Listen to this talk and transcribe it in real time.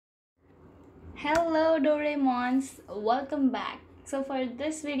Hello Doraemons, welcome back. So for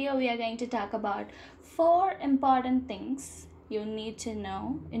this video we are going to talk about 4 important things you need to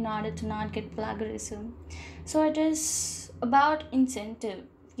know in order to not get plagiarism. So it is about incentive.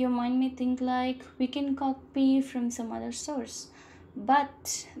 You might think like we can copy from some other source,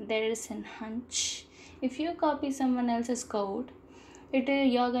 but there is an hunch. If you copy someone else's code,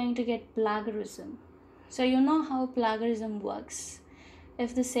 you're going to get plagiarism. So you know how plagiarism works.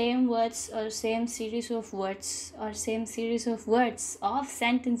 If the same words or same series of words or same series of words of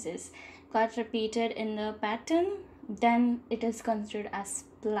sentences got repeated in the pattern, then it is considered as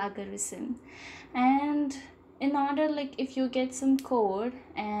plagiarism. And in order, like, if you get some code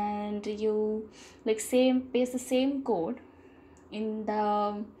and you paste the same code in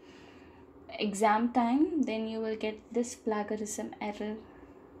the exam time, then you will get this plagiarism error.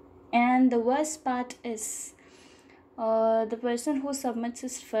 And the worst part is the person who submits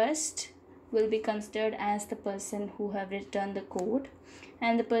it first will be considered as the person who have written the code,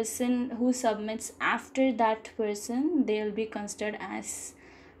 and the person who submits after that person, they will be considered as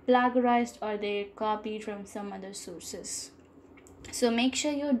plagiarized or they copied from some other sources. So make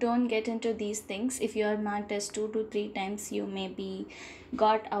sure you don't get into these things. If you are marked as 2 to 3 times, you may be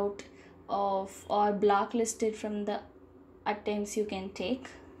got out of or blacklisted from the attempts you can take.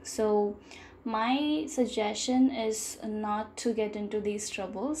 So my suggestion is not to get into these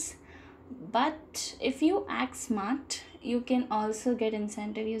troubles, but if you act smart, you can also get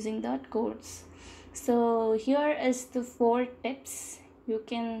incentive using dot codes. So here is the 4 tips you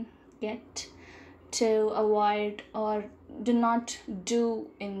can get to avoid or do not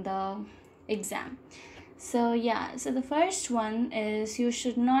do in the exam. So the first one is you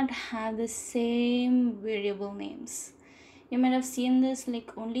should not have the same variable names. You might have seen this,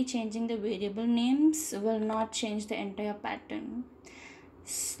 like only changing the variable names will not change the entire pattern.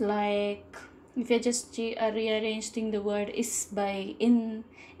 It's like if you're just rearranging the word is by in,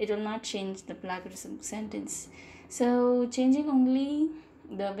 it will not change the plagiarism sentence. So changing only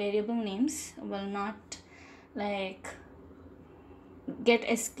the variable names will not like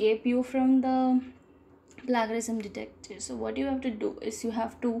escape you from the plagiarism detector. So what you have to do is you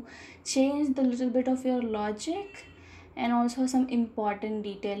have to change the little bit of your logic, and also some important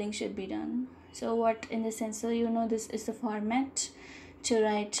detailing should be done. So what in the sense, so this is the format to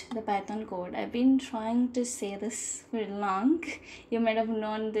write the Python code. I've been trying to say this for long. You might have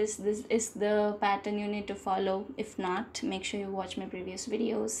known this is the pattern you need to follow. If not, make sure you watch my previous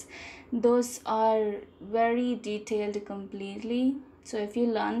videos. Those are very detailed completely. So if you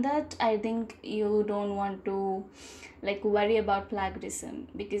learn that, I think you don't want to worry about plagiarism,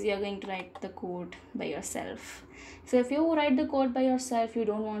 because you're going to write the code by yourself. So if you write the code by yourself, you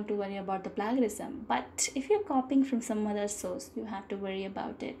don't want to worry about the plagiarism. But if you're copying from some other source, you have to worry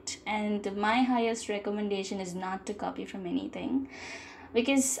about it. And my highest recommendation is not to copy from anything,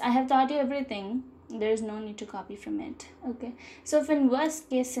 because I have taught you everything. There is no need to copy from it. Okay, so if in worst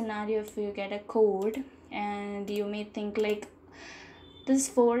case scenario, if you get a code and you may think like these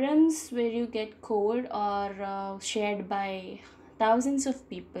forums where you get code are shared by thousands of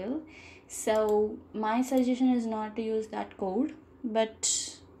people, so my suggestion is not to use that code.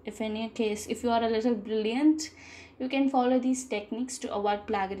 But if in any case, if you are a little brilliant, you can follow these techniques to avoid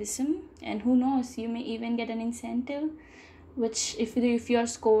plagiarism, and who knows, you may even get an incentive, which if your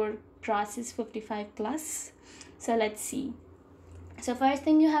score crosses 55 plus. So let's see. So first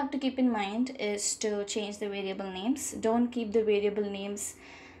thing you have to keep in mind is to change the variable names. Don't keep the variable names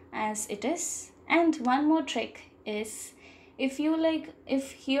as it is. And one more trick is, if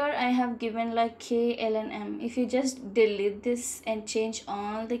here I have given like K, L and M, if you just delete this and change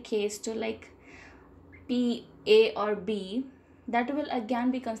all the K's to like P, A or B, that will again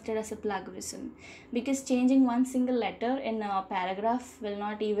be considered as a plagiarism, because changing one single letter in a paragraph will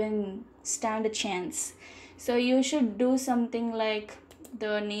not even stand a chance. So you should do something like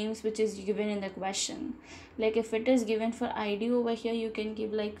the names which is given in the question. Like if it is given for ID over here, you can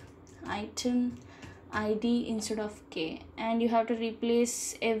give like item ID instead of K, and you have to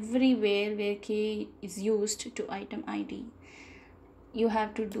replace everywhere where K is used to item ID. You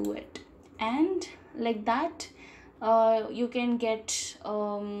have to do it, and like that you can get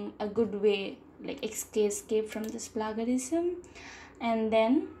a good way like escape from this plagiarism. And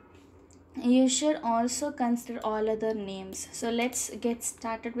then you should also consider all other names. So let's get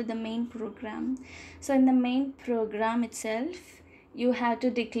started with the main program. So in the main program itself, you have to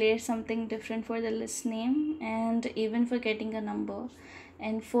declare something different for the list name and even for getting a number.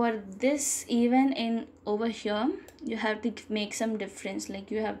 And for this, even in over here, you have to make some difference,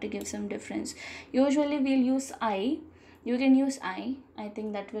 like you have to give some difference. Usually we'll use I, You can use I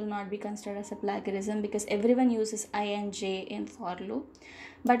think that will not be considered as a plagiarism because everyone uses I and j in for loop.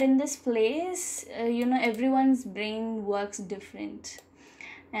 But in this place, everyone's brain works different.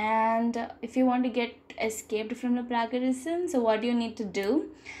 And if you want to get escaped from the plagiarism, so what you need to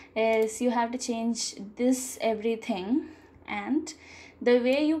do is you have to change this everything, and the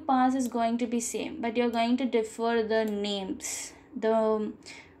way you pass is going to be same, but you're going to differ the names.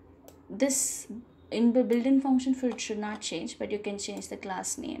 This in the built-in function should not change, but you can change the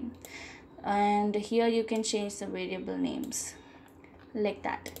class name, and here you can change the variable names like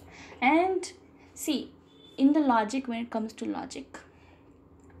that. And see, in the logic, when it comes to logic,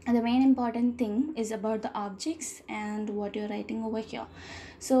 the main important thing is about the objects and what you're writing over here.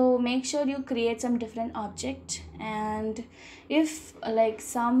 So make sure you create some different object, and if like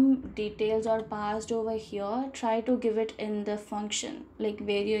some details are passed over here, try to give it in the function like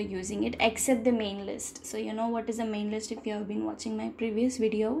where you're using it, except the main list. So you know what is a main list if you have been watching my previous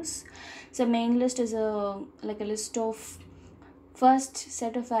videos. So main list is a list of first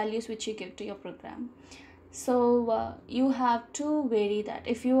set of values which you give to your program. So you have to vary that.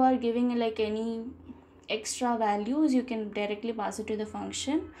 If you are giving like any extra values, you can directly pass it to the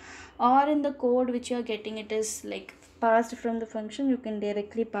function, or in the code which you are getting, it is like passed from the function, you can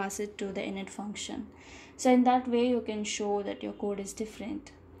directly pass it to the init function. So in that way you can show that your code is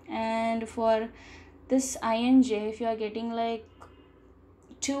different. And for this I and j, if you are getting like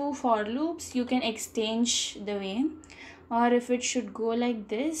 2 for loops, you can exchange the way, or if it should go like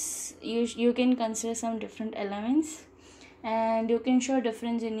this, you can consider some different elements, and you can show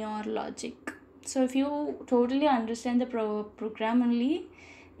difference in your logic. So if you totally understand the program only,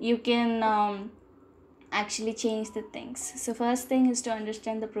 you can actually change the things. So first thing is to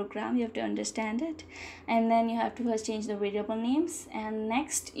understand the program, you have to understand it, and then you have to first change the variable names, and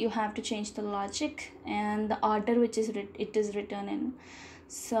next you have to change the logic and the order which is it is written in.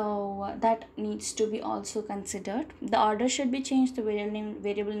 So that needs to be also considered. The order should be changed, the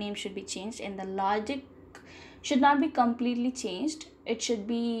variable name should be changed, and the logic should not be completely changed, it should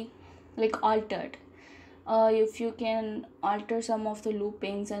be like altered. If you can alter some of the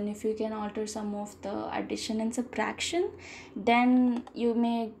loopings, and if you can alter some of the addition and subtraction, then you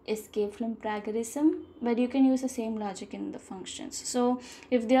may escape from plagiarism, but you can use the same logic in the functions. So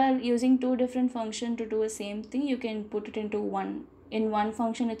if they are using 2 different functions to do the same thing, you can put it into one. In one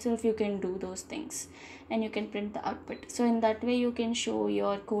function itself you can do those things, and you can print the output. So in that way you can show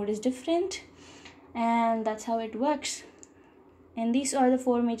your code is different, and that's how it works. And these are the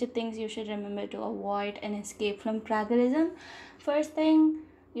 4 major things you should remember to avoid and escape from plagiarism. First thing,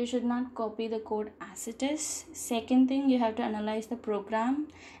 you should not copy the code as it is. Second thing, you have to analyze the program,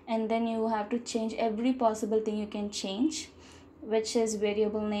 and then you have to change every possible thing you can change, which is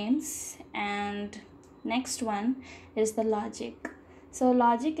variable names. And next one is the logic. So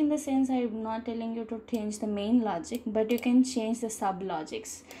logic, in the sense, I'm not telling you to change the main logic, but you can change the sub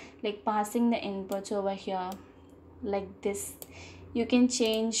logics, like passing the inputs over here like this. You can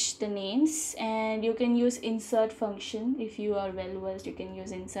change the names, and you can use insert function. If you are well versed, you can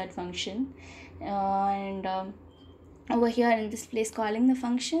use insert function. And over here in this place, calling the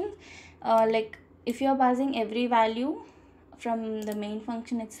function, like if you are passing every value from the main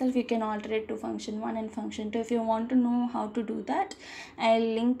function itself, you can alter it to function 1 and function 2. If you want to know how to do that, I'll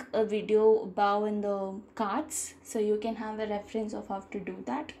link a video above in the cards, so you can have a reference of how to do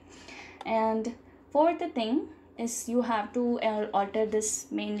that. And fourth thing is, you have to alter this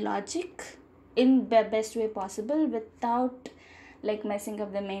main logic in the best way possible without like messing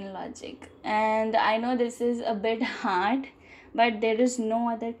up the main logic. And I know this is a bit hard, but there is no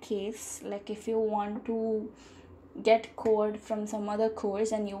other case. Like if you want to get code from some other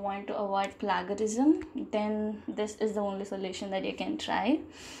course and you want to avoid plagiarism, then this is the only solution that you can try.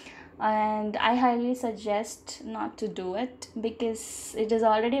 And I highly suggest not to do it, because it is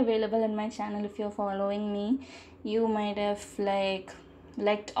already available in my channel. If you're following me, you might have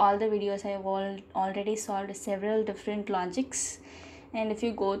liked all the videos. I have already solved several different logics, and if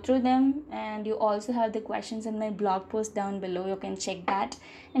you go through them, and you also have the questions in my blog post down below, you can check that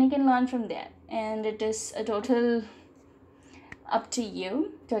and you can learn from there. And it is a totally up to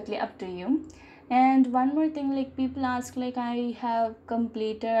you. And one more thing, like people ask, like I have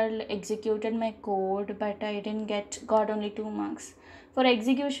executed my code, but I didn't got only 2 marks. For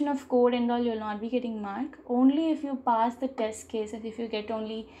execution of code and all, you'll not be getting mark. Only if you pass the test cases, if you get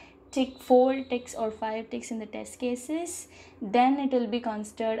only 4 ticks or 5 ticks in the test cases, then it will be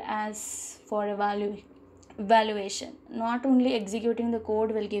considered as for evaluation. Not only executing the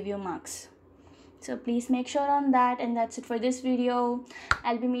code will give you marks. So please make sure on that. And that's it for this video.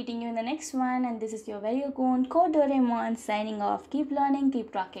 I'll be meeting you in the next one, and this is your very own Code Doraemon signing off. Keep learning,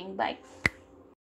 keep rocking. Bye.